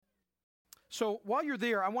So while you're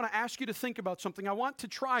there, I want to ask you to think about something. I want to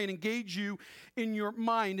try and engage you in your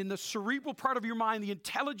mind, in the cerebral part of your mind, the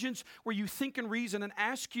intelligence where you think and reason, and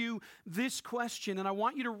ask you this question. And I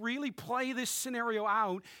want you to really play this scenario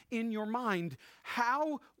out in your mind.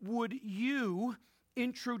 How would you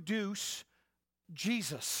introduce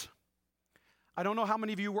Jesus? I don't know how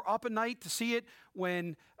many of you were up at night to see it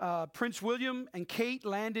when Prince William and Kate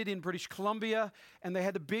landed in British Columbia, and they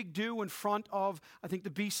had the big do in front of, I think, the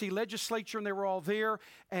BC legislature, and they were all there,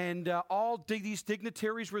 and these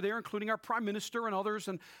dignitaries were there, including our Prime Minister and others,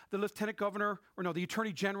 and the Lieutenant Governor, the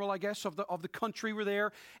Attorney General, I guess, of the country were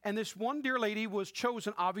there. And this one dear lady was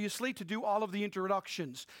chosen, obviously, to do all of the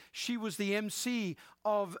introductions. She was the MC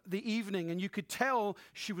of the evening, and you could tell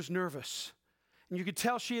she was nervous. And you could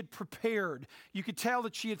tell she had prepared. You could tell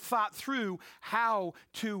that she had thought through how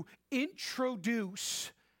to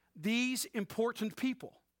introduce these important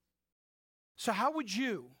people. So how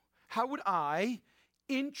would I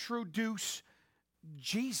introduce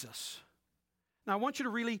Jesus? Now, I want you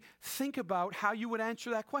to really think about how you would answer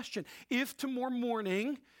that question. If tomorrow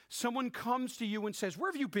morning someone comes to you and says,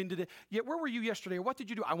 where have you been today? Where were you yesterday? What did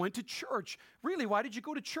you do? I went to church. Really? Why did you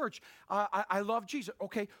go to church? I love Jesus.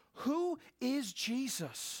 Okay, who is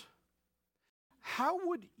Jesus? How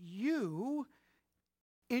would you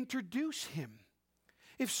introduce him?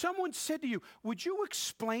 If someone said to you, would you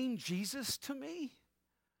explain Jesus to me?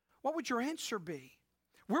 What would your answer be?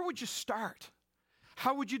 Where would you start?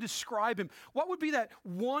 How would you describe him? What would be that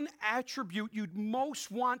one attribute you'd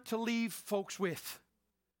most want to leave folks with?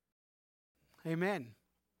 Amen.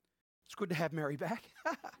 It's good to have Mary back.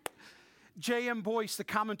 J.M. Boyce, the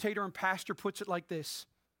commentator and pastor, puts it like this.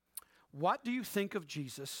 What do you think of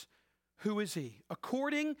Jesus? Who is he?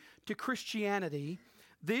 According to Christianity,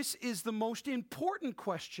 this is the most important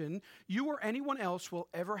question you or anyone else will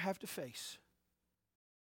ever have to face.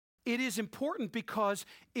 It is important because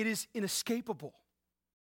it is inescapable.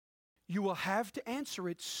 You will have to answer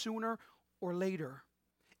it sooner or later,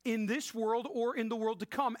 in this world or in the world to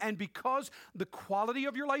come. And because the quality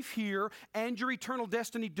of your life here and your eternal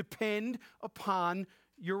destiny depend upon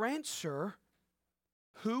your answer,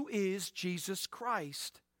 who is Jesus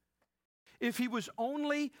Christ? If he was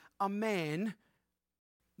only a man,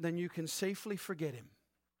 then you can safely forget him.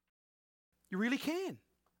 You really can.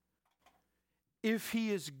 If he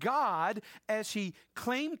is God, as he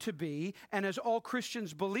claimed to be, and as all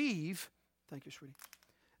Christians believe, thank you, sweetie,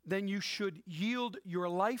 then you should yield your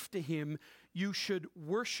life to him. You should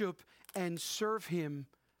worship and serve him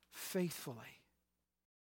faithfully.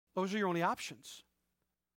 Those are your only options.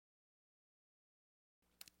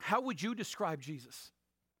 How would you describe Jesus?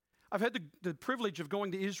 I've had the privilege of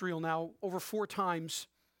going to Israel now over 4 times,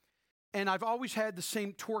 and I've always had the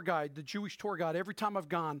same tour guide, the Jewish tour guide, every time I've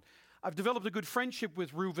gone. I've developed a good friendship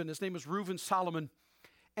with Reuven. His name is Reuven Solomon.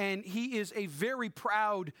 And he is a very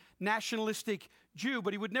proud nationalistic Jew,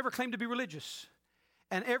 but he would never claim to be religious.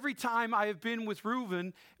 And every time I have been with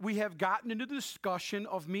Reuven, we have gotten into the discussion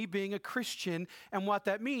of me being a Christian and what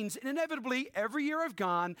that means. And inevitably, every year I've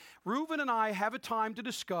gone, Reuven and I have a time to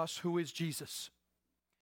discuss who is Jesus.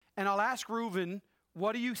 And I'll ask Reuven,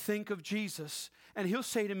 what do you think of Jesus? And he'll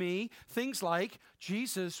say to me things like,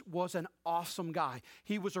 Jesus was an awesome guy.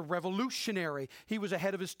 He was a revolutionary. He was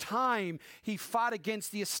ahead of his time. He fought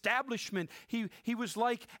against the establishment. He was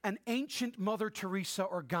like an ancient Mother Teresa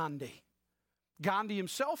or Gandhi. Gandhi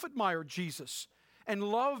himself admired Jesus and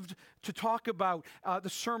loved to talk about the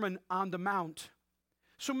Sermon on the Mount.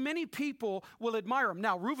 So many people will admire him.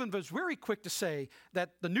 Now, Reuven was very quick to say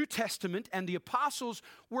that the New Testament and the apostles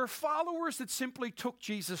were followers that simply took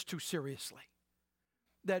Jesus too seriously,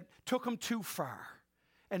 that took him too far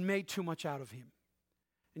and made too much out of him.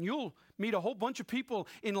 And you'll meet a whole bunch of people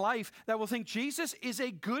in life that will think Jesus is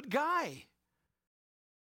a good guy,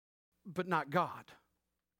 but not God.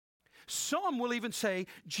 Some will even say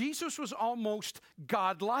Jesus was almost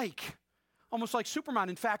God-like. Almost like Superman.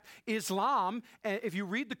 In fact, Islam, if you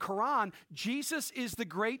read the Quran, Jesus is the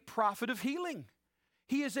great prophet of healing.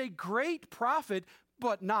 He is a great prophet,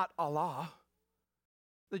 but not Allah.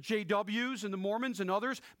 The JWs and the Mormons and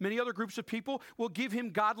others, many other groups of people will give him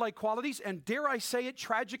godlike qualities. And dare I say it,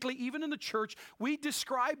 tragically, even in the church, we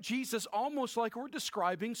describe Jesus almost like we're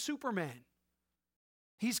describing Superman.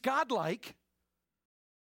 He's godlike,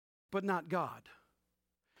 but not God.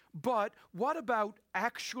 But what about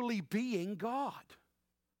actually being God?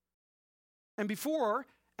 And before,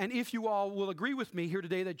 and if you all will agree with me here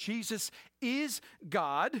today that Jesus is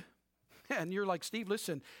God, and you're like, Steve,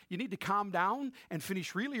 listen, you need to calm down and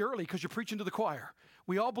finish really early because you're preaching to the choir.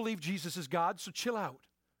 We all believe Jesus is God, so chill out.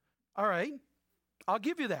 All right, I'll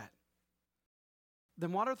give you that.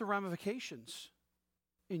 then what are the ramifications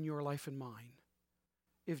in your life and mine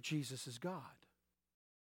if Jesus is God?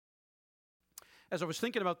 As I was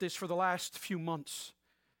thinking about this for the last few months,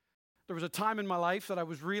 there was a time in my life that I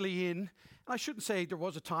was really in, and I shouldn't say there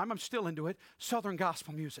was a time, I'm still into it, Southern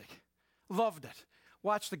gospel music. Loved it.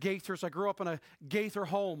 Watched the Gaithers. I grew up in a Gaither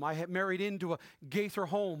home. I had married into a Gaither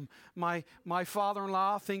home. My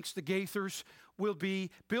father-in-law thinks the Gaithers will be,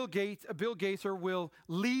 Bill Gaither will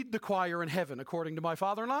lead the choir in heaven, according to my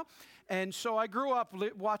father-in-law. And so I grew up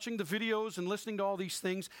watching the videos and listening to all these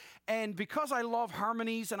things. And because I love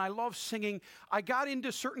harmonies and I love singing, I got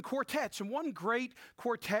into certain quartets. And one great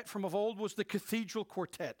quartet from of old was the Cathedral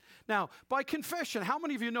Quartet. Now, by confession, how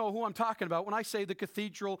many of you know who I'm talking about when I say the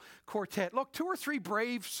Cathedral Quartet? Look, 2 or 3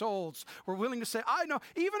 brave souls were willing to say, I know.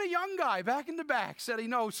 Even a young guy back in the back said he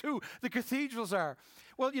knows who the Cathedrals are.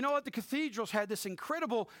 Well, you know what? The Cathedrals had this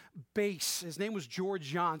incredible bass. His name was George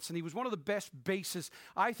Johnson. He was one of the best basses,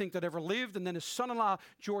 I think, that ever lived. And then his son-in-law,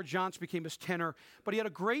 George Johnson, became his tenor. But he had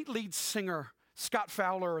a great lead singer, Scott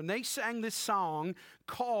Fowler, and they sang this song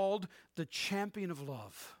called The Champion of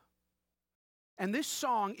Love. And this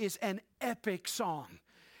song is an epic song.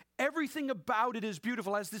 Everything about it is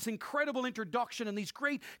beautiful. It has this incredible introduction and these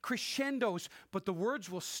great crescendos, but the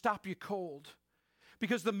words will stop you cold.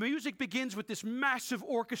 Because the music begins with this massive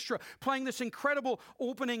orchestra playing this incredible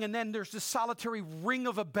opening, and then there's this solitary ring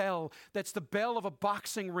of a bell that's the bell of a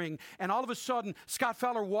boxing ring. And all of a sudden, Scott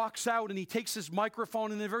Fowler walks out and he takes his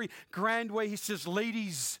microphone and in a very grand way he says,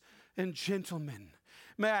 "Ladies and gentlemen,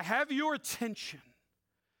 may I have your attention?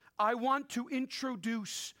 I want to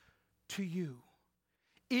introduce to you.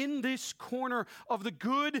 In this corner of the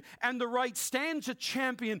good and the right stands a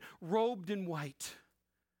champion robed in white.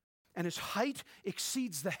 And his height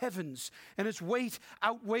exceeds the heavens, and his weight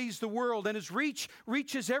outweighs the world, and his reach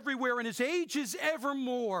reaches everywhere, and his age is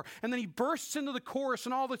evermore." And then he bursts into the chorus,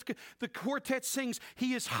 and all the quartet sings,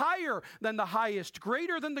 "He is higher than the highest,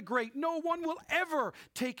 greater than the great. No one will ever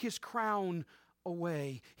take his crown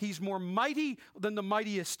away. He's more mighty than the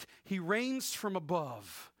mightiest. He reigns from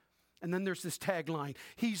above." And then there's this tagline,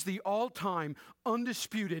 "He's the all-time,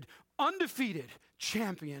 undisputed, undefeated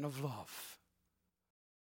champion of love."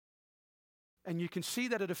 And you can see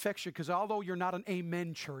that it affects you because although you're not an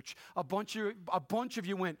amen church, a bunch of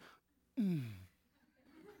you went,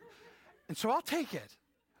 And so I'll take it,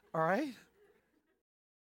 all right?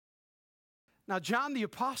 Now, John the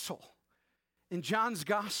Apostle, in John's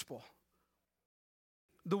Gospel,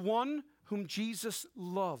 the one whom Jesus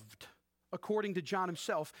loved, according to John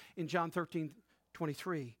himself in John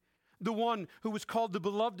 13:23, the one who was called the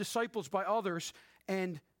beloved disciples by others,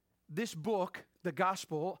 and this book, the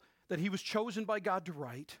Gospel, that he was chosen by God to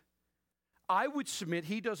write, I would submit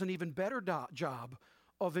he does an even better job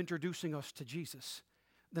of introducing us to Jesus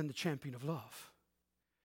than the champion of love.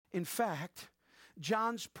 In fact,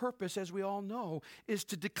 John's purpose, as we all know, is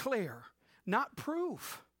to declare, not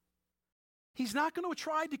prove. He's not going to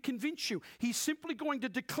try to convince you. He's simply going to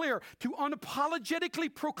declare, to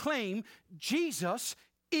unapologetically proclaim, Jesus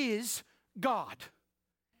is God.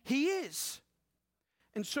 He is.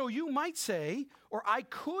 And so you might say, or I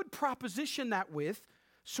could proposition that with,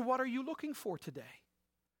 so what are you looking for today?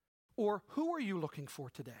 Or who are you looking for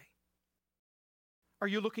today? Are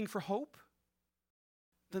you looking for hope?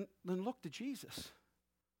 Then look to Jesus.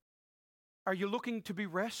 Are you looking to be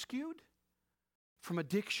rescued from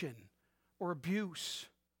addiction or abuse?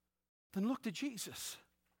 Then look to Jesus.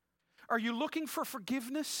 Are you looking for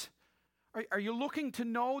forgiveness? Are you looking to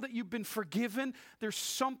know that you've been forgiven? There's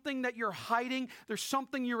something that you're hiding. There's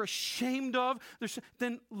something you're ashamed of.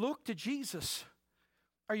 Then look to Jesus.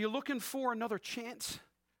 Are you looking for another chance?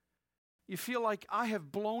 You feel like I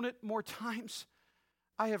have blown it more times.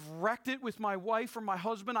 I have wrecked it with my wife or my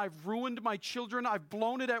husband. I've ruined my children. I've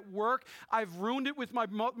blown it at work. I've ruined it with my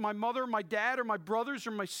mother, my dad, or my brothers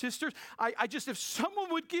or my sisters. I just, if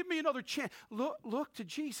someone would give me another chance, look to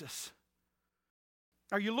Jesus.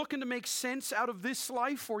 Are you looking to make sense out of this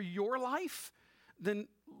life or your life? Then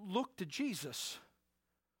look to Jesus.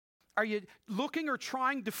 Are you looking or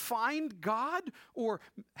trying to find God or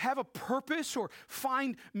have a purpose or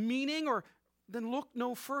find meaning? Or then look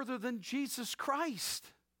no further than Jesus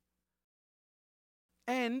Christ.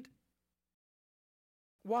 And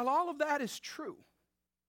while all of that is true,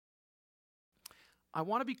 I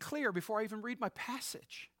want to be clear before I even read my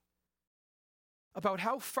passage about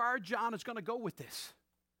how far John is going to go with this.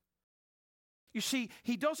 You see,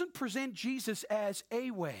 he doesn't present Jesus as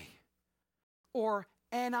a way or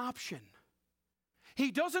an option. He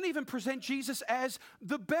doesn't even present Jesus as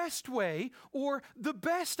the best way or the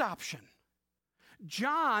best option.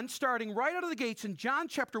 John, starting right out of the gates in John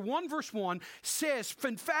chapter 1, verse 1, says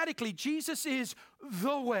emphatically, Jesus is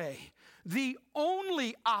the way, the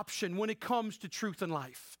only option when it comes to truth and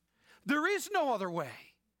life. There is no other way.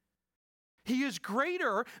 He is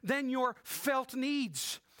greater than your felt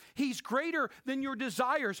needs. He's greater than your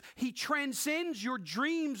desires. He transcends your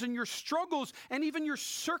dreams and your struggles and even your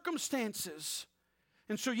circumstances.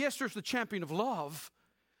 And so, yes, there's the champion of love,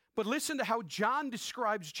 but listen to how John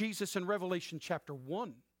describes Jesus in Revelation chapter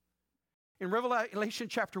 1. In Revelation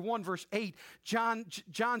chapter 1, verse 8,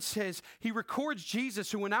 John says, he records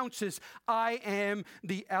Jesus who announces, I am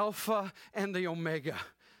the Alpha and the Omega.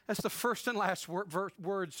 That's the first and last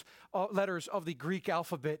letters of the Greek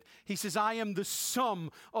alphabet. He says, I am the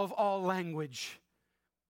sum of all language,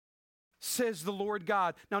 says the Lord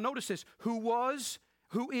God. Now notice this, who was,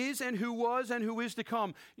 who is, and who was, and who is to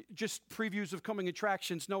come. Just previews of coming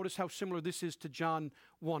attractions. Notice how similar this is to John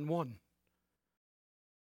 1:1.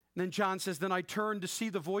 And then John says, then I turned to see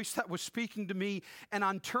the voice that was speaking to me, and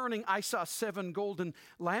on turning I saw 7 golden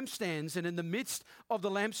lampstands, and in the midst of the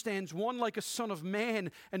lampstands one like a son of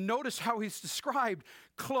man. And notice how he's described,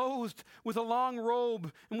 clothed with a long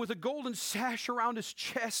robe and with a golden sash around his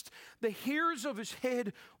chest. The hairs of his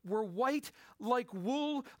head were white like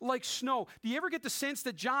wool, like snow. Do you ever get the sense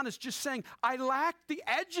that John is just saying, I lack the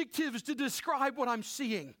adjectives to describe what I'm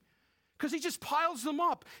seeing? Because he just piles them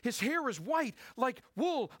up. His hair is white, like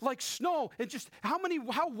wool, like snow. And just, how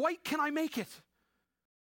white can I make it?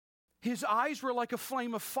 His eyes were like a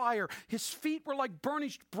flame of fire. His feet were like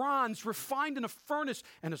burnished bronze, refined in a furnace.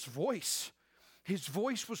 And his voice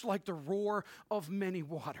was like the roar of many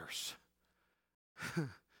waters.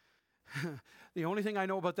 The only thing I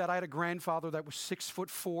know about that, I had a grandfather that was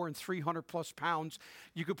 6'4" and 300 plus pounds.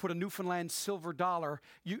 You could put a Newfoundland silver dollar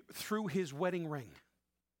through his wedding ring.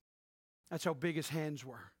 That's how big his hands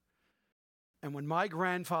were. And when my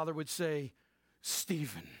grandfather would say,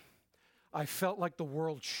 Stephen, I felt like the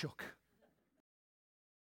world shook.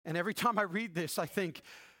 And every time I read this, I think,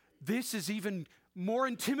 this is even more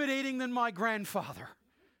intimidating than my grandfather.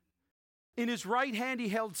 In his right hand he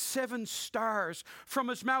held 7 stars. From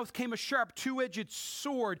his mouth came a sharp 2-edged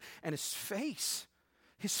sword, and his face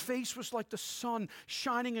was like the sun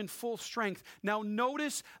shining in full strength. Now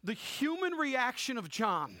notice the human reaction of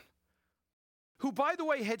John, who, by the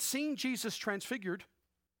way, had seen Jesus transfigured,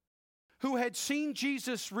 who had seen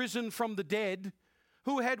Jesus risen from the dead,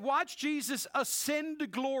 who had watched Jesus ascend to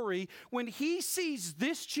glory. When he sees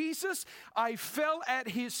this Jesus, I fell at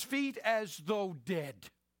his feet as though dead.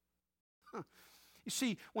 You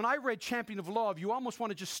see, when I read Champion of Love, you almost want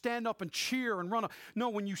to just stand up and cheer and run up. No,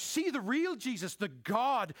 when you see the real Jesus, the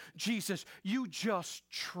God Jesus, you just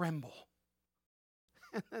tremble.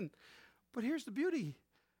 But here's the beauty.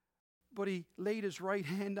 But he laid his right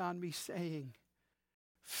hand on me, saying,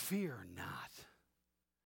 fear not.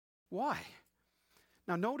 Why?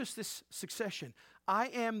 Now notice this succession. I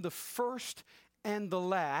am the first and the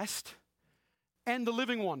last and the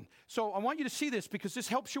living one. So I want you to see this because this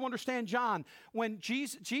helps you understand John. When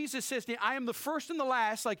Jesus says, I am the first and the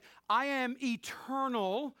last, like I am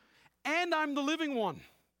eternal and I'm the living one.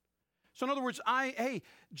 So in other words,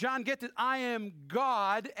 John, get that I am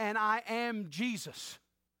God and I am Jesus.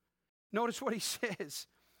 Notice what he says.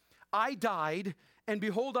 I died, and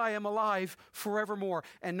behold, I am alive forevermore.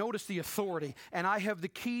 And notice the authority. And I have the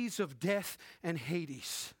keys of death and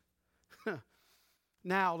Hades.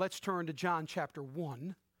 Now, let's turn to John chapter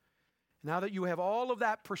 1. Now that you have all of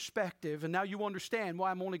that perspective, and now you understand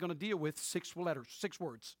why I'm only going to deal with 6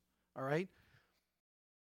 words. All right?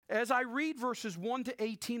 As I read verses 1 to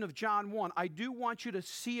 18 of John 1, I do want you to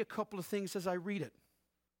see a couple of things as I read it.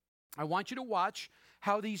 I want you to watch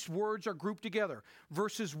how these words are grouped together.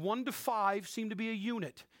 Verses 1 to 5 seem to be a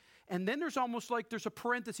unit. And then there's almost like there's a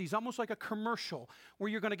parenthesis, almost like a commercial, where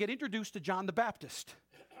you're going to get introduced to John the Baptist.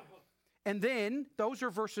 And then those are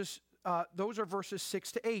verses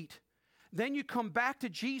 6 to 8. Then you come back to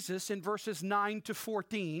Jesus in verses 9 to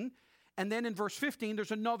 14. And then in verse 15,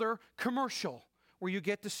 there's another commercial where you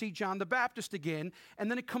get to see John the Baptist again,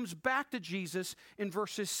 and then it comes back to Jesus in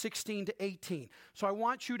verses 16 to 18. So I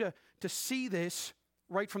want you to see this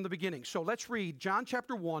right from the beginning. So let's read John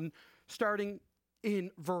chapter 1, starting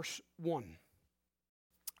in verse 1.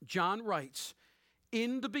 John writes,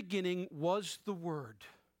 in the beginning was the Word,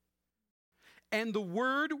 and the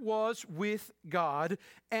Word was with God,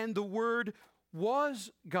 and the Word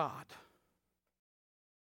was God.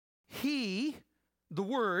 He, the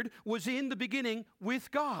Word, was in the beginning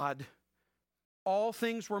with God. All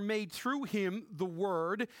things were made through him, the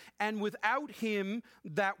Word, and without him,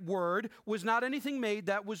 that Word, was not anything made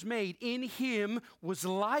that was made. In him was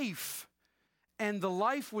life, and the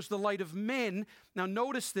life was the light of men. Now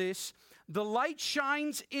notice this, the light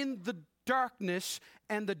shines in the darkness,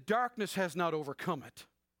 and the darkness has not overcome it.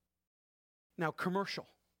 Now, commercial.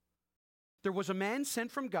 There was a man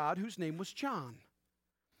sent from God whose name was John.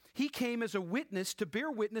 He came as a witness to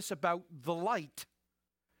bear witness about the light,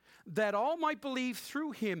 that all might believe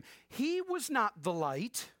through him. He was not the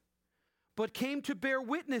light, but came to bear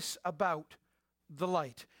witness about the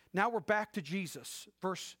light. Now we're back to Jesus,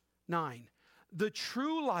 verse 9. The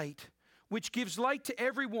true light, which gives light to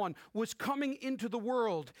everyone, was coming into the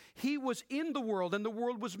world. He was in the world, and the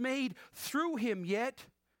world was made through him, yet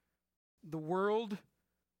the world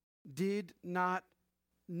did not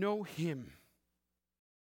know him.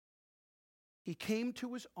 He came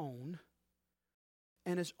to his own,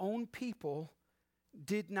 and his own people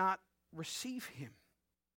did not receive him.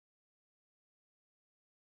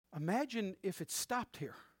 Imagine if it stopped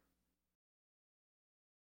here.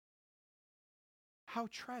 How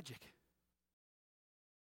tragic.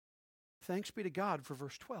 Thanks be to God for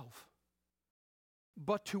verse 12.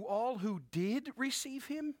 But to all who did receive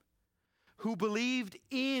him, who believed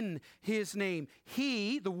in his name,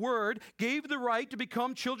 he, the Word, gave the right to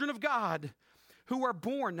become children of God, who are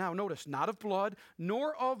born, now notice, not of blood,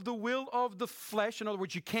 nor of the will of the flesh. In other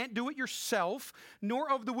words, you can't do it yourself, nor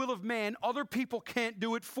of the will of man. Other people can't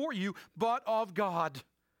do it for you, but of God.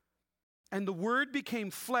 And the Word became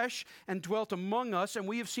flesh and dwelt among us, and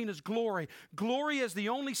we have seen his glory. Glory as the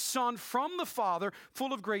only Son from the Father,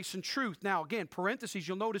 full of grace and truth. Now, again, parentheses,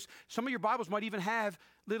 you'll notice some of your Bibles might even have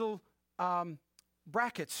little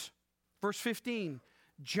brackets. Verse 15.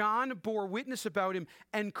 John bore witness about him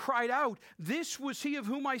and cried out, "This was he of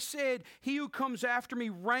whom I said, he who comes after me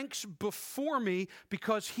ranks before me,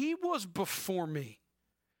 because he was before me."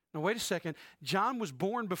 Now wait a second. John was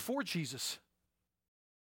born before Jesus.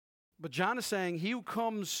 But John is saying, he who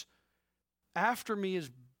comes after me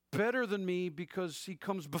is better than me because he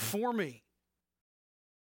comes before me.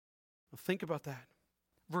 Now think about that.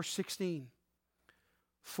 Verse 16.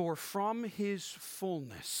 For from his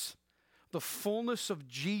fullness, the fullness of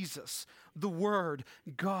Jesus, the Word,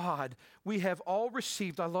 God, we have all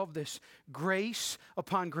received, I love this, grace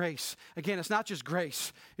upon grace. Again, it's not just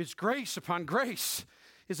grace, it's grace upon grace.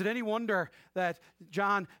 Is it any wonder that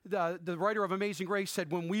John, the writer of Amazing Grace,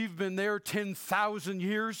 said, when we've been there 10,000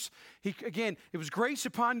 years, it was grace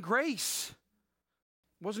upon grace.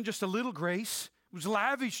 It wasn't just a little grace, it was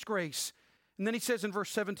lavish grace. And then he says in verse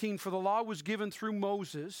 17, for the law was given through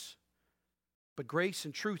Moses, but grace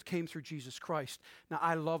and truth came through Jesus Christ. Now,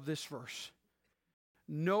 I love this verse.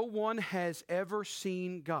 No one has ever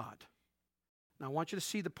seen God. Now, I want you to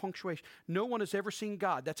see the punctuation. No one has ever seen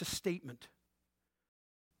God. That's a statement.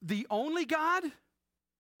 The only God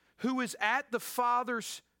who is at the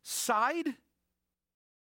Father's side,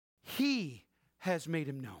 he has made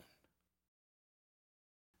him known.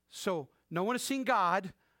 So, no one has seen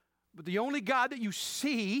God, but the only God that you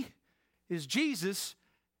see is Jesus,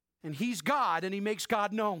 and he's God, and he makes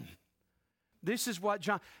God known. This is what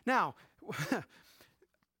John... Now,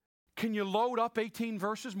 can you load up 18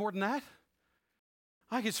 verses more than that?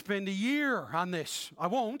 I could spend a year on this. I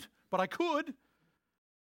won't, but I could.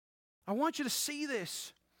 I want you to see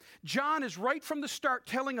this. John is right from the start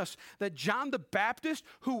telling us that John the Baptist,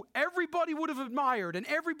 who everybody would have admired and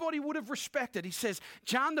everybody would have respected, he says,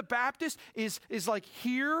 John the Baptist is like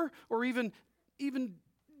here or even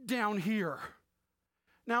down here.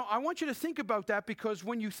 Now, I want you to think about that, because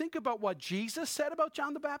when you think about what Jesus said about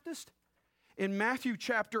John the Baptist, in Matthew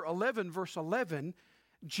chapter 11, verse 11,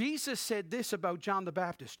 Jesus said this about John the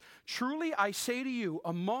Baptist. Truly I say to you,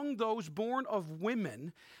 among those born of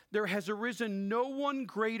women, there has arisen no one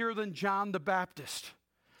greater than John the Baptist.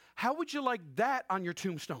 How would you like that on your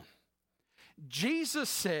tombstone? Jesus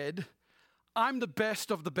said, I'm the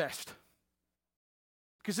best of the best.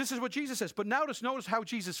 Because this is what Jesus says. But notice how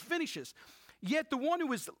Jesus finishes. Yet the one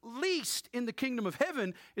who is least in the kingdom of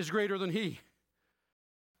heaven is greater than he.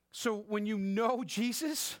 So when you know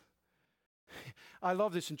Jesus, I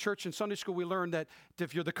love this. In church and Sunday school, we learned that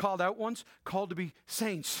if you're the called out ones, called to be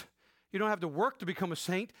saints. You don't have to work to become a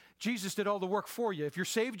saint. Jesus did all the work for you. If you're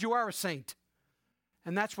saved, you are a saint.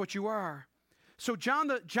 And that's what you are. So John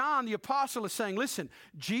the apostle is saying, listen,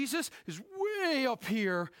 Jesus is way up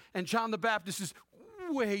here, and John the Baptist is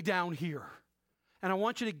way down here. And I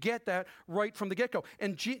want you to get that right from the get-go.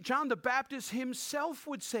 And John the Baptist himself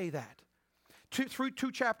would say that.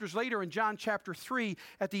 Two chapters later, in John chapter 3,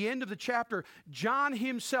 at the end of the chapter, John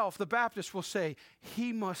himself, the Baptist, will say,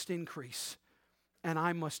 he must increase and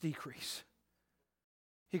I must decrease.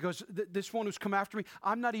 He goes, this one who's come after me,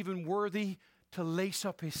 I'm not even worthy to lace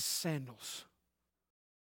up his sandals.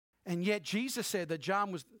 And yet Jesus said that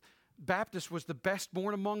John Baptist was the best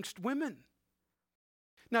born amongst women.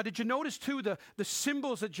 Now, did you notice too the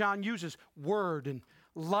symbols that John uses? Word and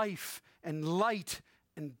life and light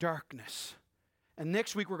and darkness. And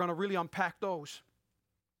next week we're going to really unpack those.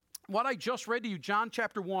 What I just read to you, John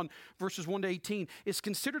chapter 1, verses 1 to 18, is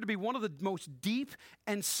considered to be one of the most deep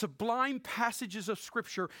and sublime passages of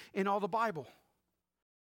Scripture in all the Bible.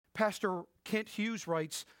 Pastor Kent Hughes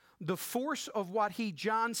writes, the force of what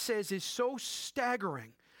John says is so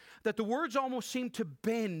staggering that the words almost seem to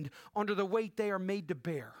bend under the weight they are made to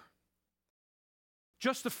bear.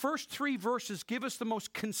 Just the first 3 verses give us the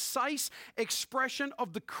most concise expression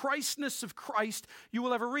of the Christness of Christ you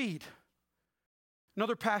will ever read.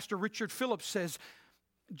 Another pastor, Richard Phillips, says,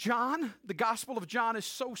 John, the Gospel of John is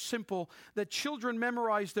so simple that children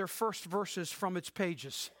memorize their first verses from its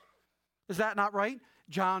pages. Is that not right?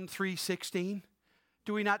 John 3:16.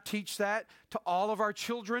 Do we not teach that to all of our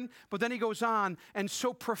children? But then he goes on, and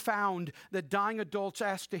so profound that dying adults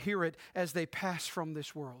ask to hear it as they pass from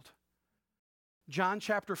this world. John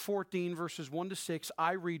chapter 14, verses 1 to 6,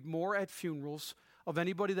 I read more at funerals of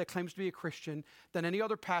anybody that claims to be a Christian than any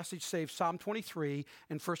other passage save Psalm 23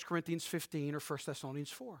 and 1 Corinthians 15 or 1 Thessalonians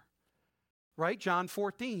 4. Right? John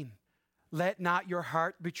 14. Let not your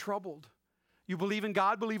heart be troubled. You believe in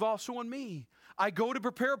God, believe also in me. I go to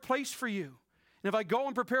prepare a place for you. And if I go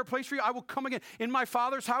and prepare a place for you, I will come again. In my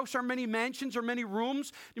Father's house are many mansions or many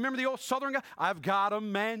rooms. You remember the old Southern guy? I've got a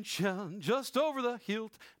mansion just over the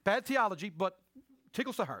hill. Bad theology, but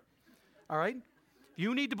tickles the heart. All right?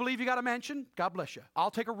 You need to believe you got a mansion? God bless you. I'll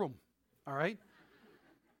take a room. All right?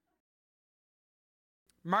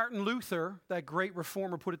 Martin Luther, that great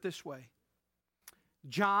reformer, put it this way.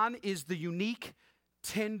 John is the unique,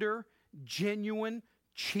 tender, genuine,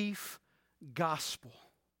 chief gospel.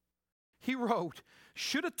 He wrote,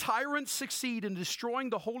 should a tyrant succeed in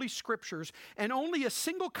destroying the Holy Scriptures and only a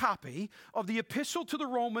single copy of the Epistle to the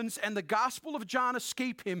Romans and the Gospel of John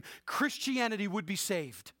escape him, Christianity would be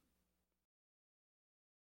saved.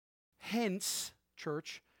 Hence,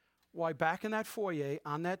 church, why back in that foyer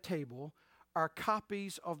on that table are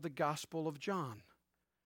copies of the Gospel of John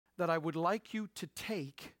that I would like you to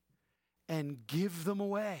take and give them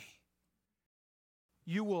away.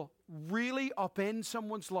 You will really upend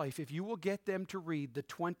someone's life if you will get them to read the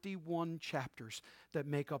 21 chapters that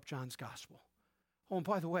make up John's Gospel. Oh, and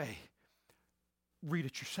by the way, read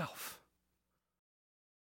it yourself.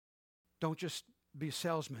 Don't just be a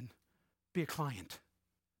salesman, be a client.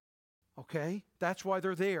 Okay? That's why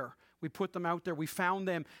they're there. We put them out there. We found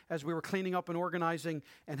them as we were cleaning up and organizing,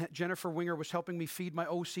 and Jennifer Winger was helping me feed my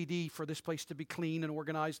OCD for this place to be clean and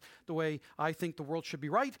organized the way I think the world should be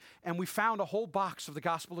right. And we found a whole box of the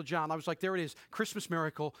Gospel of John. I was like, there it is, Christmas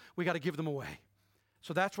miracle. We got to give them away.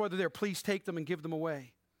 So that's why they're there. Please take them and give them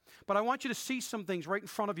away. But I want you to see some things right in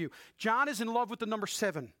front of you. John is in love with the number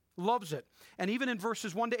 7. Loves it. And even in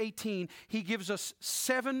verses 1 to 18, he gives us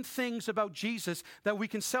 7 things about Jesus that we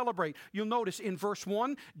can celebrate. You'll notice in verse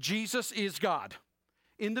 1, Jesus is God.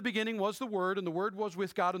 In the beginning was the Word, and the Word was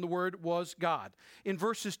with God, and the Word was God. In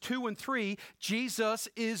verses 2 and 3, Jesus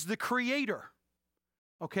is the Creator.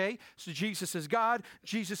 Okay? So Jesus is God,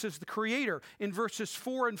 Jesus is the Creator. In verses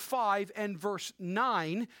 4 and 5 and verse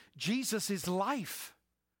 9, Jesus is life.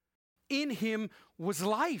 In him was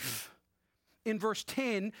life. In verse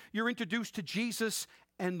 10, you're introduced to Jesus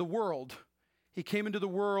and the world. He came into the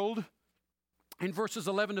world. In verses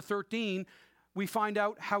 11 to 13, we find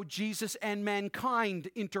out how Jesus and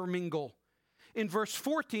mankind intermingle. In verse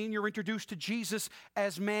 14, you're introduced to Jesus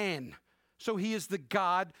as man. So he is the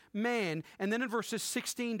God-man. And then in verses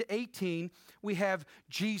 16 to 18, we have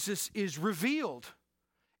Jesus is revealed.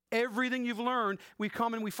 Everything you've learned, we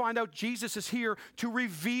come and we find out Jesus is here to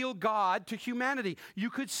reveal God to humanity. You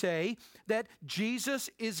could say that Jesus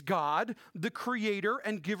is God, the creator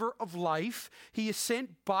and giver of life. He is sent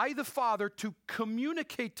by the Father to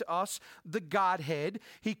communicate to us the Godhead.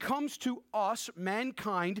 He comes to us,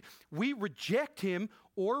 mankind. We reject him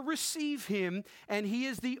or receive him, and he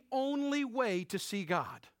is the only way to see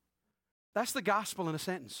God. That's the gospel in a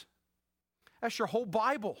sentence. That's your whole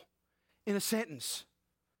Bible in a sentence.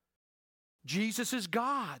 Jesus is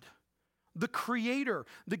God, the creator,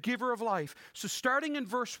 the giver of life. So starting in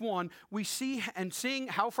verse 1, we see and seeing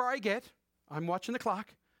how far I get. I'm watching the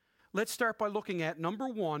clock. Let's start by looking at number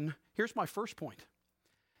 1. Here's my first point.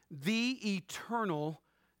 The eternal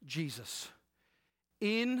Jesus.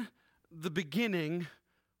 In the beginning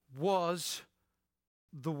was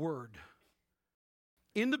the Word.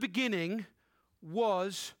 In the beginning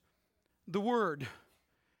was the Word.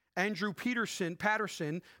 Andrew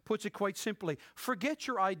Patterson puts it quite simply. Forget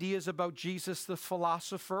your ideas about Jesus the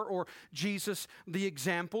philosopher, or Jesus the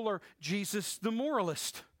example, or Jesus the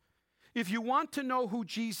moralist. If you want to know who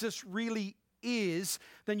Jesus really is,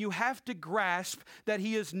 then you have to grasp that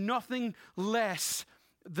he is nothing less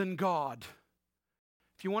than God.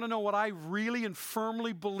 If you want to know what I really and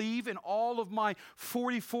firmly believe in all of my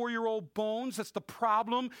 44-year-old bones, that's the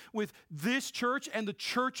problem with this church and the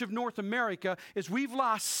Church of North America, is we've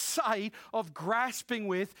lost sight of grasping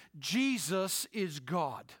with Jesus is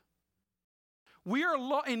God. We are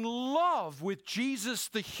in love with Jesus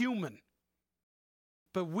the human,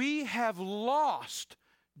 but we have lost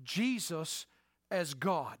Jesus as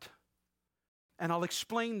God. And I'll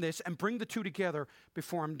explain this and bring the two together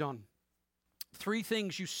before I'm done. Three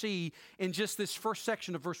things you see in just this first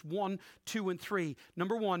section of verse 1, 2, and 3.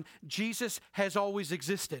 Number one, Jesus has always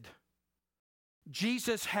existed.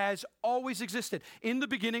 Jesus has always existed. In the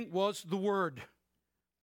beginning was the Word.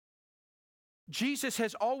 Jesus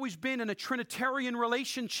has always been in a Trinitarian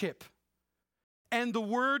relationship, and the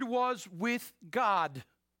Word was with God.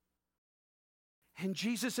 And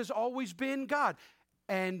Jesus has always been God,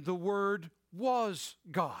 and the Word was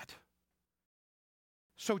God.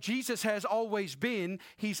 So Jesus has always been,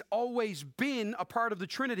 he's always been a part of the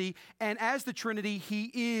Trinity, and as the Trinity,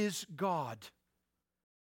 he is God.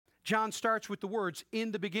 John starts with the words,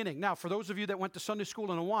 in the beginning. Now, for those of you that went to Sunday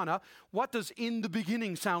school in Awana, what does in the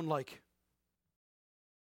beginning sound like?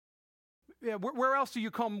 Yeah, where else do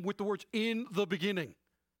you come with the words in the beginning?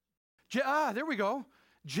 There we go.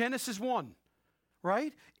 Genesis 1,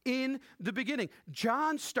 right? In the beginning.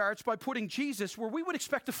 John starts by putting Jesus where we would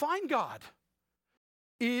expect to find God.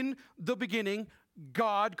 In the beginning,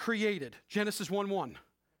 God created. Genesis 1:1.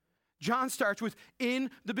 John starts with,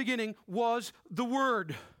 in the beginning was the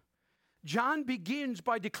Word. John begins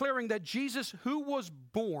by declaring that Jesus, who was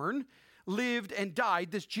born, lived, and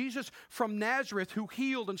died, this Jesus from Nazareth who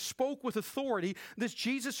healed and spoke with authority, this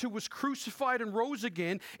Jesus who was crucified and rose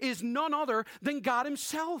again, is none other than God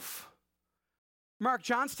himself. Mark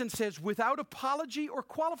Johnston says, without apology or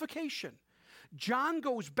qualification, John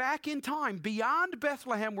goes back in time beyond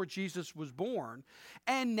Bethlehem where Jesus was born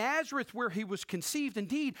and Nazareth where he was conceived,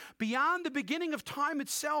 indeed beyond the beginning of time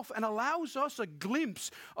itself, and allows us a glimpse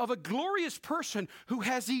of a glorious person who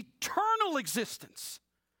has eternal existence.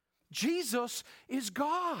 Jesus is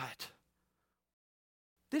God.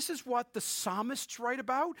 This is what the psalmists write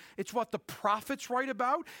about. It's what the prophets write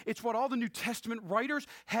about. It's what all the New Testament writers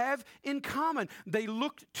have in common. They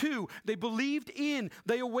looked to, they believed in,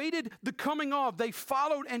 they awaited the coming of, they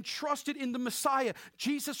followed and trusted in the Messiah,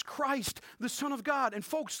 Jesus Christ, the Son of God. And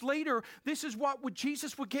folks, later, this is what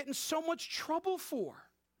Jesus would get in so much trouble for.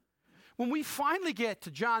 When we finally get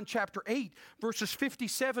to John chapter 8, verses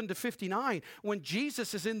 57 to 59, when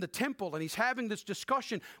Jesus is in the temple and he's having this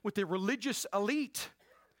discussion with the religious elite,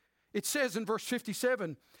 it says in verse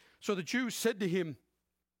 57, so the Jews said to him,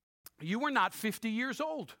 you are not 50 years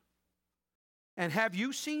old, and have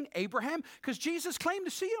you seen Abraham? Because Jesus claimed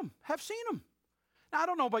to see him, have seen him. Now, I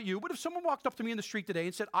don't know about you, but if someone walked up to me in the street today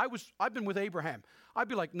and said, I've been with Abraham, I'd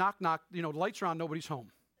be like, knock, knock, the lights are on, nobody's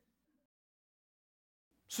home.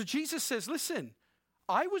 So Jesus says, listen,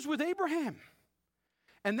 I was with Abraham.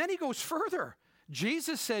 And then he goes further.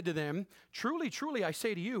 Jesus said to them, truly, truly, I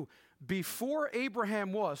say to you, before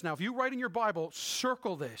Abraham was, now if you write in your Bible,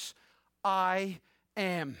 circle this, I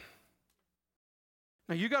am.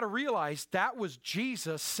 Now you got to realize that was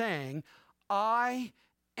Jesus saying, I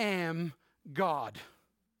am God.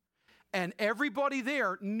 And everybody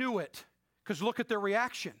there knew it, because look at their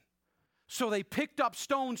reaction. So they picked up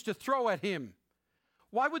stones to throw at him.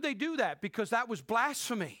 Why would they do that? Because that was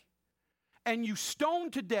blasphemy. And you stone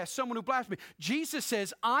to death someone who blasphemes. Jesus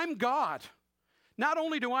says, I'm God. Not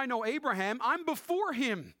only do I know Abraham, I'm before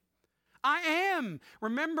him. I am.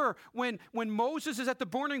 Remember when Moses is at the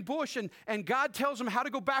burning bush and God tells him how to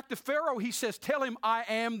go back to Pharaoh, he says, tell him I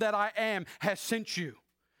am that I am has sent you.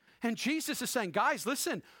 And Jesus is saying, guys,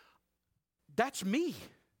 listen, that's me.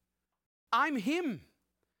 I'm him.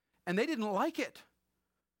 And they didn't like it.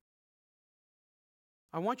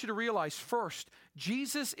 I want you to realize first,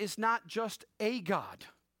 Jesus is not just a God.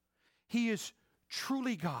 He is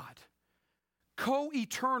truly God,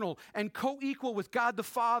 co-eternal and co-equal with God the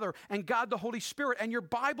Father and God the Holy Spirit, and your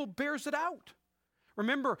Bible bears it out.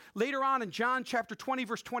 Remember, later on in John chapter 20,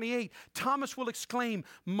 verse 28, Thomas will exclaim,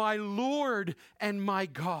 my Lord and my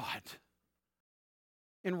God.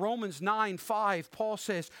 In Romans 9:5, Paul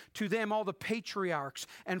says, to them all the patriarchs,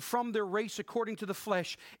 and from their race according to the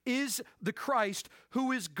flesh, is the Christ,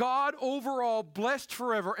 who is God over all, blessed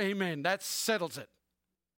forever. Amen. That settles it.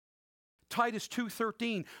 Titus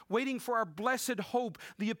 2:13, waiting for our blessed hope,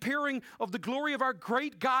 the appearing of the glory of our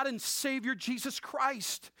great God and Savior Jesus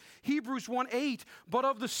Christ. Hebrews 1:8, but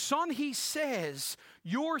of the Son he says,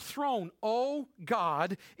 your throne, O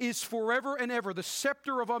God, is forever and ever. The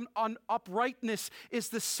scepter of uprightness is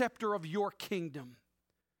the scepter of your kingdom.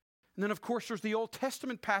 And then, of course, there's the Old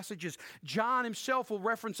Testament passages. John himself will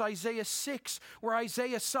reference Isaiah 6, where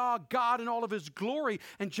Isaiah saw God in all of his glory.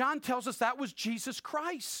 And John tells us that was Jesus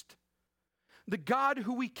Christ, the God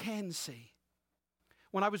who we can see.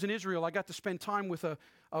 When I was in Israel, I got to spend time with a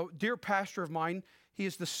dear pastor of mine. He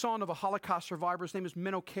is the son of a Holocaust survivor. His name is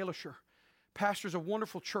Menno Kalischer. Pastors a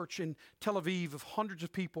wonderful church in Tel Aviv of hundreds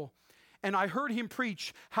of people. And I heard him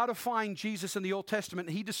preach how to find Jesus in the Old Testament.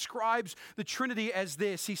 And he describes the Trinity as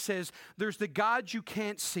this. He says, there's the God you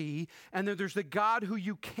can't see, and then there's the God who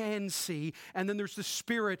you can see, and then there's the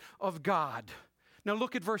Spirit of God. Now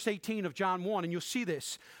look at verse 18 of John 1, and you'll see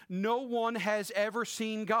this. No one has ever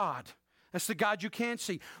seen God. That's the God you can't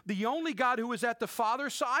see. The only God who is at the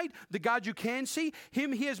Father's side, the God you can see,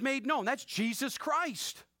 him he has made known. That's Jesus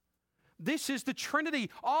Christ. This is the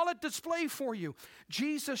Trinity, all at display for you.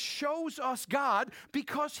 Jesus shows us God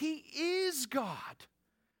because he is God.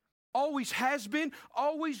 Always has been,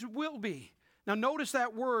 always will be. Now notice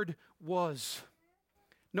that word was.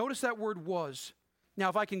 Notice that word was. Now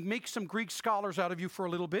if I can make some Greek scholars out of you for a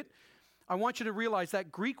little bit, I want you to realize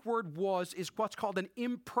that Greek word was is what's called an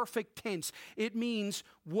imperfect tense. It means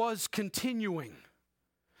was continuing.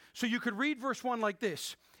 So you could read verse 1 like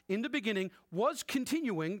this. In the beginning was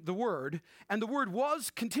continuing the Word, and the Word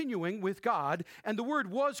was continuing with God, and the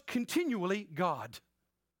Word was continually God.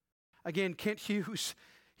 Again, Kent Hughes,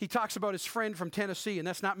 he talks about his friend from Tennessee, and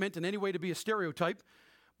that's not meant in any way to be a stereotype,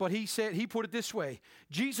 but he put it this way,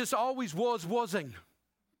 Jesus always wasing.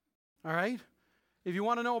 All right? If you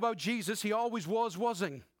want to know about Jesus, he always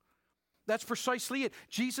wasing. That's precisely it.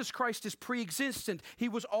 Jesus Christ is pre-existent. He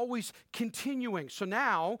was always continuing. So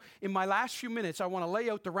now, in my last few minutes, I want to lay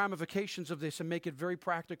out the ramifications of this and make it very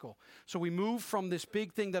practical. So we move from this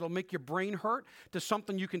big thing that'll make your brain hurt to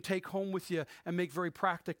something you can take home with you and make very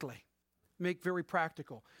practically. Make very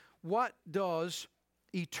practical. What does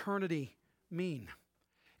eternity mean?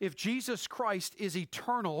 If Jesus Christ is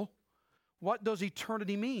eternal, what does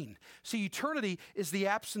eternity mean? See, eternity is the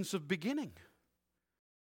absence of beginning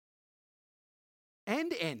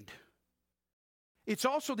and end. It's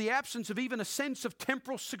also the absence of even a sense of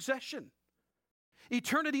temporal succession.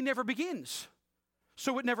 Eternity never begins,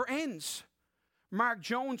 so it never ends. Mark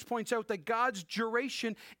Jones points out that God's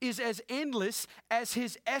duration is as endless as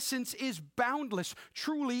his essence is boundless.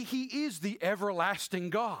 Truly, he is the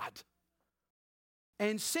everlasting God.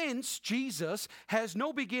 And since Jesus has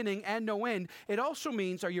no beginning and no end, it also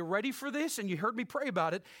means, are you ready for this? And you heard me pray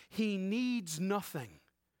about it, he needs nothing.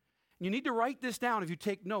 You need to write this down if you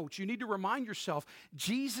take notes. You need to remind yourself,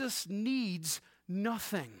 Jesus needs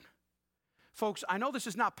nothing. Folks, I know this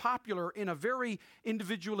is not popular in a very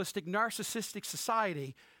individualistic, narcissistic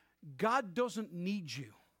society. God doesn't need you.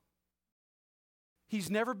 He's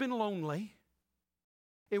never been lonely.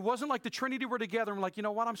 It wasn't like the Trinity were together and like, you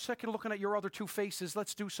know what, I'm sick of looking at your other two faces.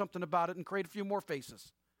 Let's do something about it and create a few more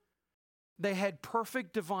faces. They had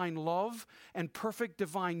perfect divine love and perfect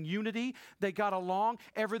divine unity. They got along.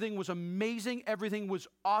 Everything was amazing. Everything was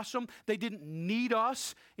awesome. They didn't need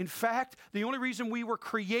us. In fact, the only reason we were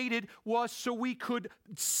created was so we could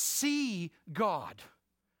see God.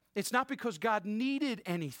 It's not because God needed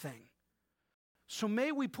anything. So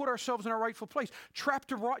may we put ourselves in our rightful place.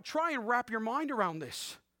 Try and wrap your mind around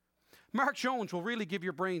this. Mark Jones will really give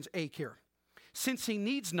your brains ache here. Since he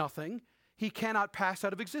needs nothing, he cannot pass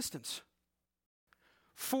out of existence.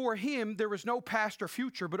 For him, there is no past or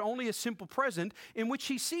future, but only a simple present in which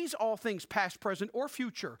he sees all things past, present, or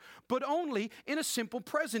future, but only in a simple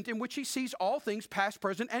present in which he sees all things past,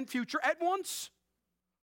 present, and future at once.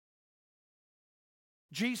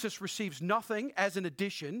 Jesus receives nothing as an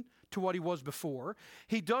addition to what he was before.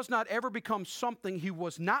 He does not ever become something he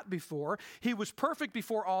was not before. He was perfect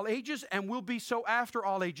before all ages and will be so after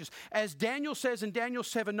all ages. As Daniel says in Daniel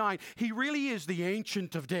 7:9, he really is the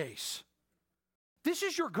Ancient of Days. This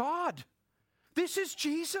is your God. This is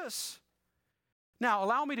Jesus. Now,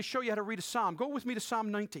 allow me to show you how to read a psalm. Go with me to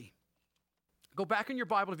Psalm 90. Go back in your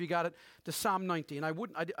Bible if you got it to Psalm 90. And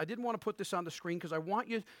I didn't want to put this on the screen because I want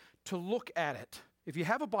you to look at it. If you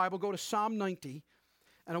have a Bible, go to Psalm 90.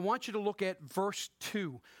 And I want you to look at verse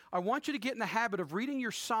 2. I want you to get in the habit of reading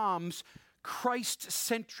your Psalms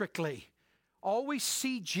Christ-centrically. Always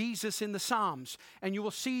see Jesus in the Psalms, and you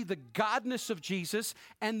will see the godness of Jesus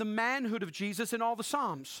and the manhood of Jesus in all the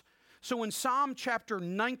Psalms. So in Psalm chapter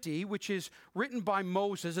 90, which is written by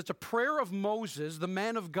Moses, it's a prayer of Moses, the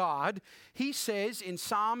man of God. He says in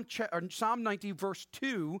Psalm 90, verse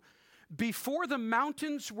 2, before the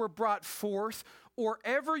mountains were brought forth, or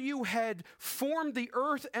ever you had formed the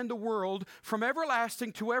earth and the world, from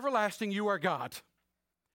everlasting to everlasting you are God.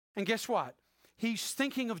 And guess what? He's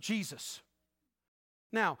thinking of Jesus.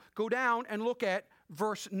 Now, go down and look at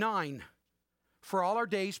verse 9. For all our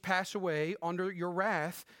days pass away under your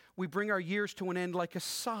wrath. We bring our years to an end like a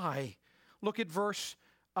sigh. Look at verse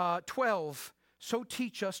 12. So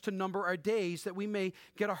teach us to number our days that we may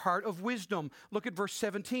get a heart of wisdom. Look at verse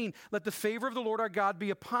 17. Let the favor of the Lord our God be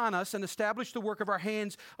upon us and establish the work of our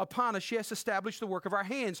hands upon us. Yes, establish the work of our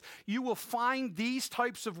hands. You will find these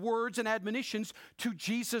types of words and admonitions to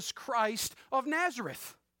Jesus Christ of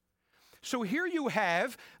Nazareth. So here you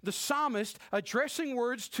have the psalmist addressing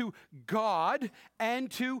words to God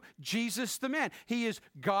and to Jesus the man. He is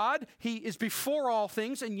God, he is before all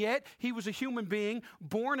things, and yet he was a human being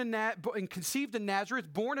born and conceived in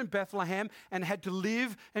Nazareth, born in Bethlehem, and had to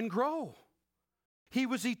live and grow. He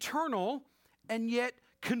was eternal and yet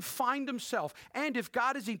confined himself. And if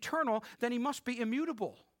God is eternal, then he must be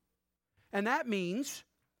immutable. And that means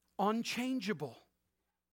unchangeable.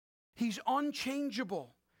 He's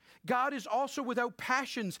unchangeable. God is also without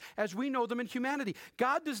passions as we know them in humanity.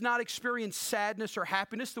 God does not experience sadness or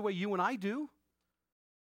happiness the way you and I do.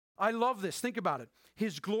 I love this. Think about it.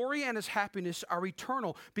 His glory and his happiness are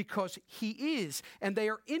eternal because he is, and they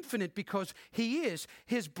are infinite because he is.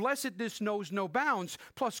 His blessedness knows no bounds,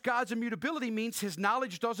 plus God's immutability means his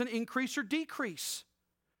knowledge doesn't increase or decrease.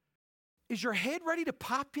 Is your head ready to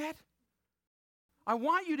pop yet? I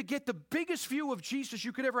want you to get the biggest view of Jesus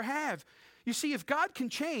you could ever have. You see, if God can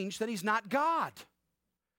change, then he's not God.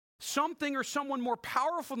 Something or someone more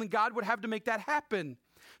powerful than God would have to make that happen.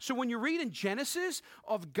 So when you read in Genesis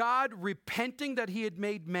of God repenting that he had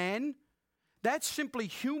made man, that's simply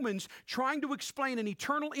humans trying to explain an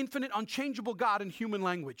eternal, infinite, unchangeable God in human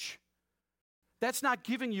language. That's not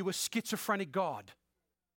giving you a schizophrenic God.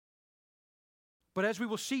 But as we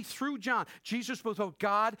will see through John, Jesus was both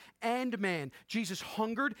God and man. Jesus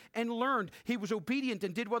hungered and learned. He was obedient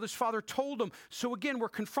and did what his Father told him. So again, we're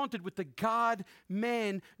confronted with the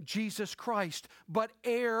God-man, Jesus Christ, but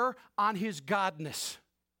err on his godness.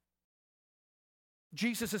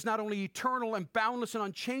 Jesus is not only eternal and boundless and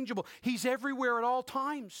unchangeable, he's everywhere at all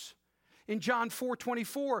times. In John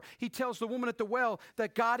 4:24, he tells the woman at the well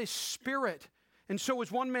that God is spirit. And so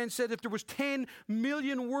as one man said, if there was 10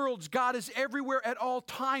 million worlds, God is everywhere at all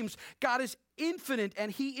times. God is infinite,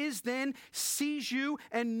 and he is then, sees you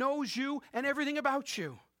and knows you and everything about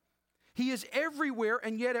you. He is everywhere,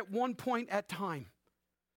 and yet at one point at time.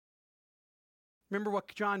 Remember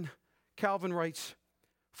what John Calvin writes,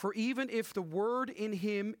 for even if the word in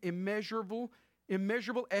him immeasurable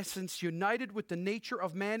essence united with the nature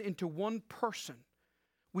of man into one person,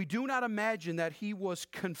 we do not imagine that he was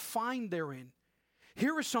confined therein.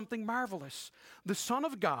 Here is something marvelous. The Son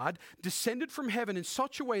of God descended from heaven in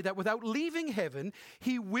such a way that without leaving heaven,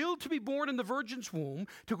 he willed to be born in the virgin's womb,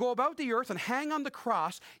 to go about the earth and hang on the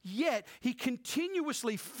cross, yet he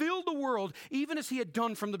continuously filled the world even as he had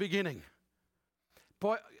done from the beginning.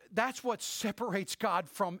 But that's what separates God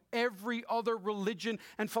from every other religion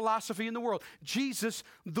and philosophy in the world. Jesus,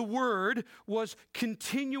 the Word, was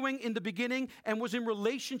continuing in the beginning and was in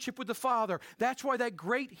relationship with the Father. That's why that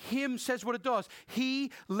great hymn says what it does.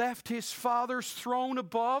 He left his Father's throne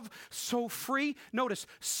above, so free. Notice,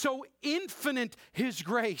 so infinite his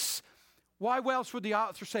grace. Why else would the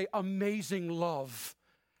author say, amazing love?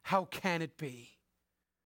 How can it be?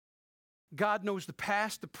 God knows the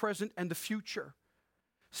past, the present, and the future.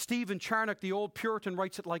 Stephen Charnock, the old Puritan,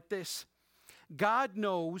 writes it like this. God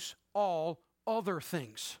knows all other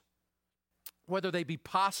things, whether they be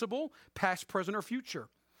possible, past, present, or future,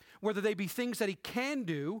 whether they be things that he can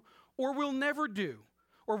do or will never do,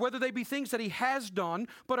 or whether they be things that he has done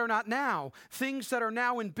but are not now, things that are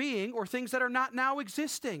now in being or things that are not now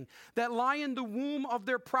existing, that lie in the womb of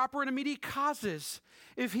their proper and immediate causes.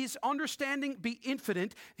 If his understanding be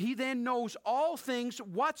infinite, he then knows all things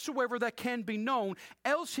whatsoever that can be known,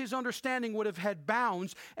 else his understanding would have had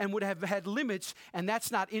bounds and would have had limits, and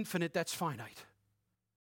that's not infinite, that's finite.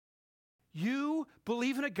 You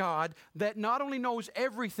believe in a God that not only knows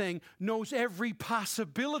everything, knows every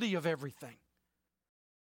possibility of everything.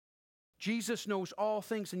 Jesus knows all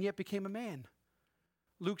things and yet became a man.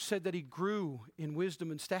 Luke said that he grew in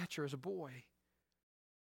wisdom and stature as a boy.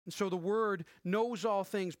 And so the Word knows all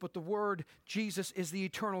things, but the Word, Jesus, is the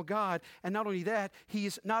eternal God. And not only that, He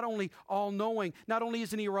is not only all-knowing, not only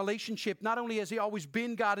is He a relationship, not only has He always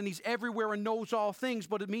been God and He's everywhere and knows all things,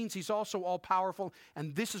 but it means He's also all-powerful.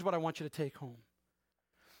 And this is what I want you to take home.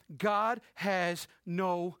 God has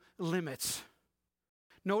no limits.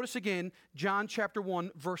 Notice again, John chapter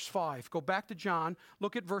 1, verse 5. Go back to John,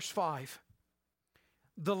 look at verse 5.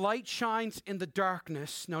 The light shines in the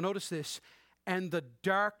darkness. Now notice this. And the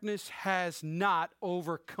darkness has not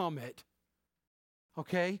overcome it.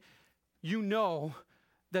 Okay? You know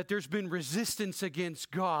that there's been resistance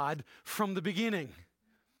against God from the beginning.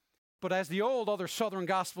 But as the old other Southern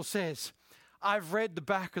gospel says, I've read the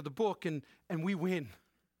back of the book and we win.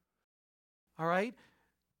 All right?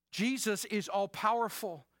 Jesus is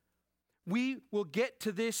all-powerful. We will get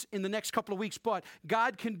to this in the next couple of weeks, but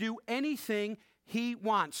God can do anything He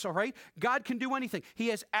wants, all right? God can do anything. He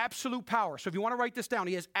has absolute power. So if you want to write this down,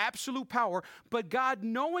 He has absolute power, but God,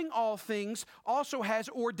 knowing all things, also has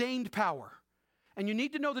ordained power. And you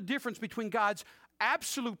need to know the difference between God's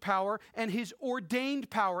absolute power and His ordained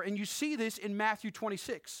power, and you see this in Matthew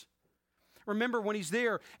 26. Remember when He's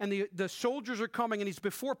there and the soldiers are coming and He's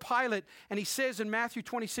before Pilate, and He says in Matthew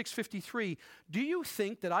 26:53, do you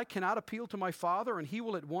think that I cannot appeal to my Father and He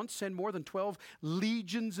will at once send more than 12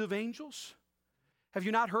 legions of angels? Have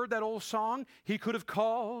you not heard that old song? He could have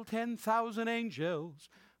called 10,000 angels,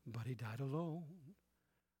 but He died alone.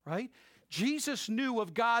 Right? Jesus knew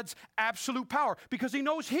of God's absolute power because He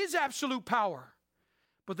knows His absolute power.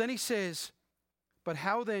 But then He says, but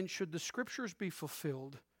how then should the Scriptures be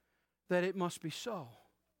fulfilled that it must be so?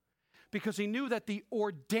 Because He knew that the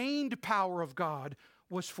ordained power of God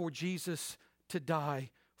was for Jesus to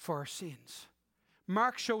die for our sins.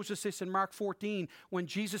 Mark shows us this in Mark 14 when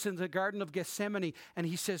Jesus is in the Garden of Gethsemane and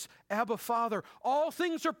He says, Abba, Father, all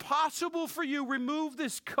things are possible for You. Remove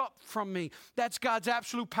this cup from me. That's God's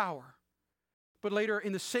absolute power. But later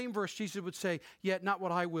in the same verse, Jesus would say, yet not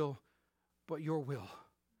what I will, but Your will.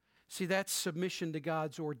 See, that's submission to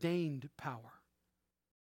God's ordained power.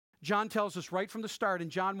 John tells us right from the start in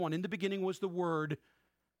John 1, in the beginning was the Word,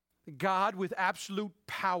 God with absolute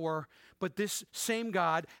power, but this same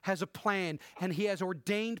God has a plan and He has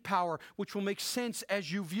ordained power, which will make sense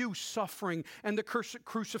as you view suffering and the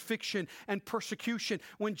crucifixion and persecution.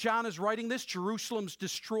 When John is writing this, Jerusalem's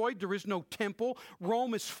destroyed. There is no temple.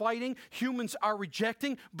 Rome is fighting. Humans are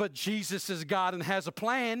rejecting, but Jesus is God and has a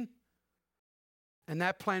plan. And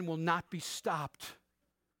that plan will not be stopped.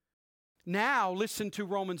 Now listen to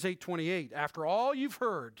Romans 8:28. After all you've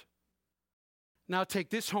heard, now take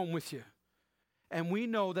this home with you. And we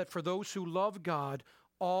know that for those who love God,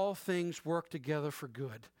 all things work together for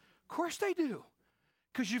good. Of course they do.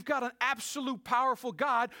 Because you've got an absolute powerful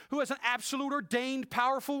God who has an absolute ordained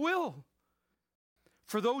powerful will.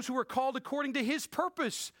 For those who are called according to His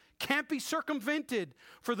purpose, can't be circumvented.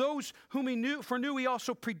 For those whom He knew, He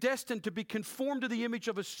also predestined to be conformed to the image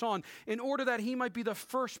of His Son, in order that He might be the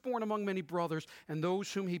firstborn among many brothers. And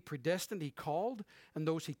those whom He predestined, He called. And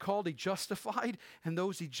those He called, He justified. And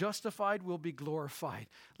those He justified will be glorified.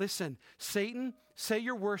 Listen, Satan, say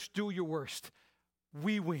your worst, do your worst.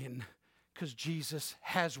 We win, because Jesus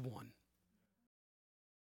has won.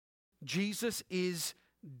 Jesus is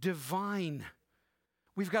divine.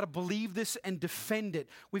 We've got to believe this and defend it.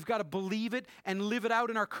 We've got to believe it and live it out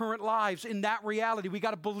in our current lives in that reality. We've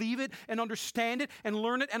got to believe it and understand it and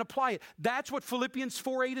learn it and apply it. That's what Philippians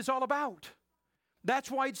 4:8 is all about.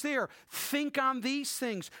 That's why it's there. Think on these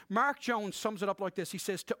things. Mark Jones sums it up like this. He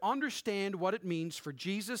says, to understand what it means for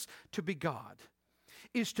Jesus to be God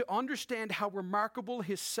is to understand how remarkable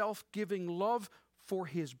His self-giving love for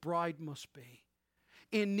His bride must be.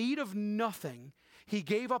 In need of nothing, He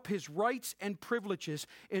gave up His rights and privileges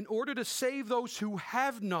in order to save those who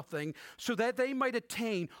have nothing so that they might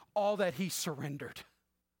attain all that He surrendered.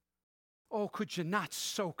 Oh, could you not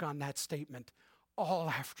soak on that statement all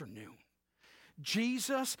afternoon?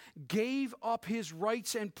 Jesus gave up His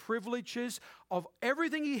rights and privileges of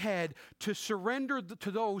everything He had to surrender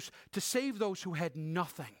to those, to save those who had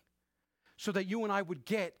nothing, so that you and I would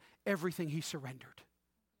get everything He surrendered.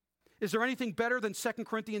 Is there anything better than 2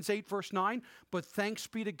 Corinthians 8, verse 9? But thanks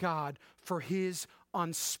be to God for His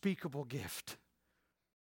unspeakable gift.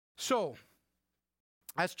 So,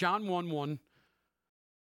 that's John 1:1,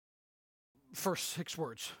 first 6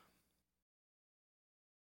 words.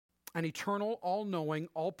 An eternal, all-knowing,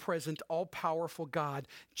 all-present, all-powerful God.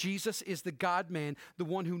 Jesus is the God-man, the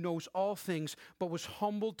one who knows all things, but was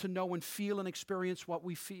humbled to know and feel and experience what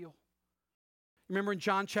we feel. Remember in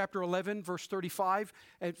John chapter 11, verse 35?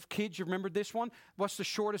 And kids, you remember this one? What's the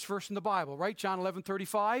shortest verse in the Bible, right? John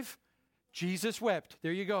 11:35. Jesus wept.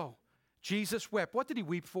 There you go. Jesus wept. What did he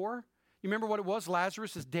weep for? You remember what it was?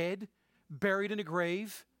 Lazarus is dead, buried in a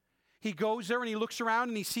grave. He goes there and he looks around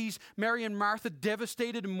and he sees Mary and Martha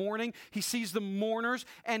devastated and mourning. He sees the mourners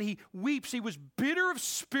and he weeps. He was bitter of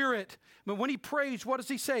spirit. But when he prays, what does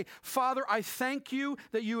he say? Father, I thank you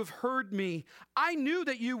that you have heard me. I knew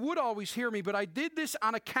that you would always hear me, but I did this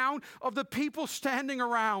on account of the people standing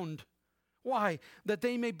around. Why? That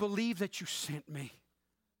they may believe that you sent me.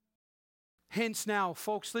 Hence now,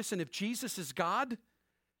 folks, listen, if Jesus is God,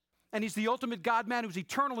 and he's the ultimate God-man who's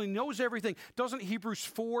eternal and knows everything, doesn't Hebrews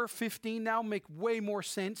 4:15 now make way more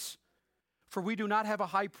sense? For we do not have a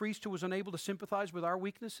high priest who is unable to sympathize with our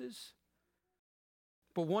weaknesses,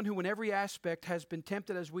 but one who in every aspect has been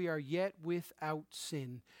tempted as we are, yet without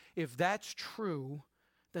sin. If that's true,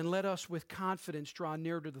 then let us with confidence draw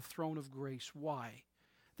near to the throne of grace. Why?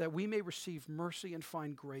 That we may receive mercy and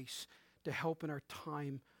find grace to help in our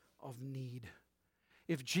time of need.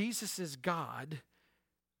 If Jesus is God,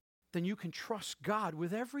 then you can trust God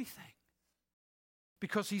with everything.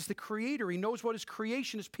 Because he's the creator. He knows what his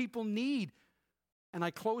creation, his people need. And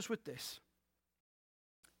I close with this.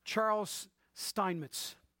 Charles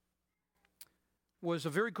Steinmetz was a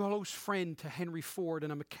very close friend to Henry Ford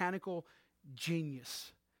and a mechanical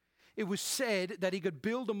genius. It was said that he could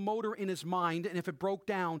build a motor in his mind, and if it broke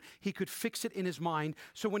down, he could fix it in his mind.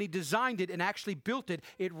 So when he designed it and actually built it,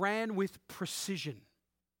 it ran with precision.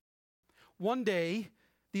 One day,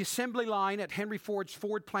 the assembly line at Henry Ford's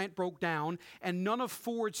Ford plant broke down, and none of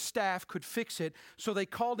Ford's staff could fix it, so they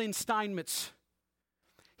called in Steinmetz.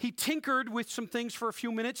 He tinkered with some things for a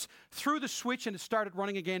few minutes, threw the switch, and it started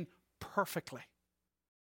running again perfectly.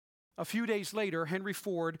 A few days later, Henry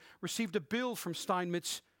Ford received a bill from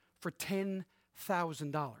Steinmetz for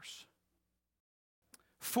 $10,000.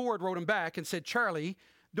 Ford wrote him back and said, Charlie,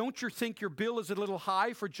 don't you think your bill is a little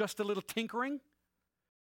high for just a little tinkering?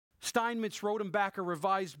 Steinmetz wrote him back a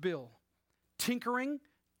revised bill. Tinkering,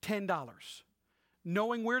 $10.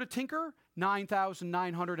 Knowing where to tinker,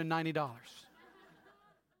 $9,990.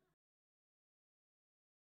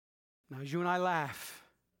 Now, as you and I laugh,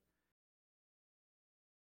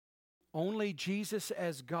 only Jesus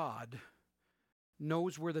as God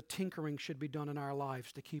knows where the tinkering should be done in our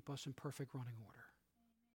lives to keep us in perfect running order.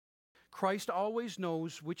 Christ always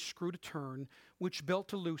knows which screw to turn, which belt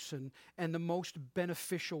to loosen, and the most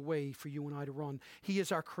beneficial way for you and I to run. He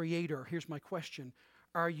is our creator. Here's my question.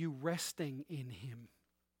 Are you resting in him?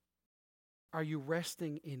 Are you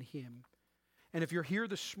resting in him? And if you're here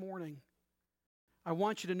this morning, I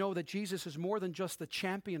want you to know that Jesus is more than just the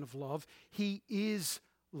champion of love. He is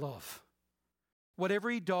love.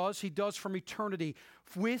 Whatever he does from eternity,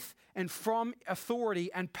 with and from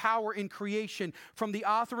authority and power in creation, from the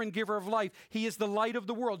author and giver of life. He is the light of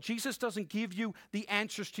the world. Jesus doesn't give you the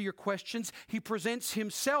answers to your questions. He presents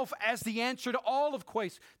himself as the answer to all of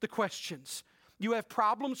the questions. You have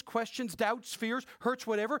problems, questions, doubts, fears, hurts,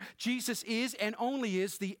 whatever. Jesus is and only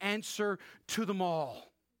is the answer to them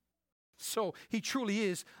all. So he truly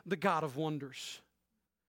is the God of wonders.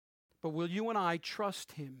 But will you and I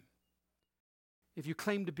trust him? If you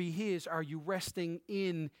claim to be his, are you resting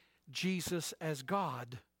in Jesus as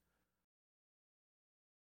God?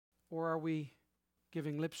 Or are we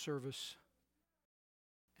giving lip service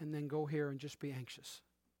and then go here and just be anxious?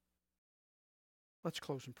 Let's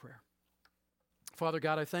close in prayer. Father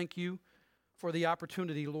God, I thank you for the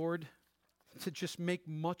opportunity, Lord, to just make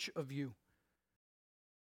much of you.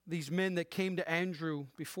 These men that came to Andrew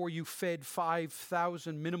before you fed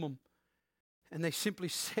 5,000 minimum, and they simply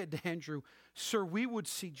said to Andrew, Sir, we would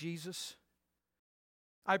see Jesus.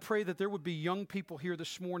 I pray that there would be young people here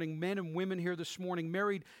this morning, men and women here this morning,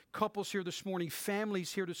 married couples here this morning,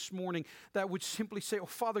 families here this morning that would simply say, oh,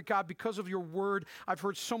 Father God, because of your word, I've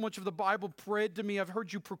heard so much of the Bible read to me. I've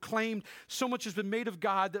heard you proclaimed. So much has been made of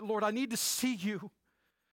God that, Lord, I need to see you.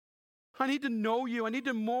 I need to know you. I need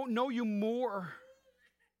to know you more.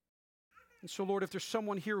 And so, Lord, if there's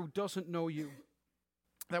someone here who doesn't know you,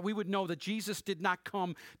 that we would know that Jesus did not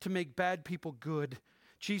come to make bad people good.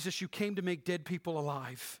 Jesus, you came to make dead people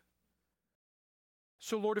alive.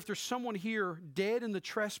 So, Lord, if there's someone here dead in the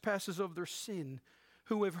trespasses of their sin,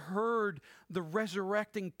 who have heard the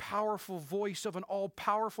resurrecting, powerful voice of an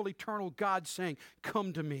all-powerful, eternal God saying,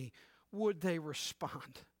 come to me, would they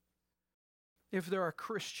respond? If there are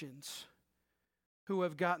Christians who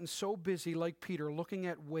have gotten so busy, like Peter, looking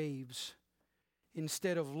at waves,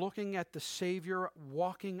 instead of looking at the Savior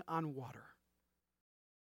walking on water,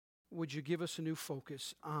 would you give us a new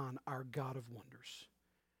focus on our God of wonders?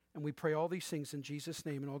 And we pray all these things in Jesus'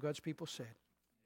 name, and all God's people said.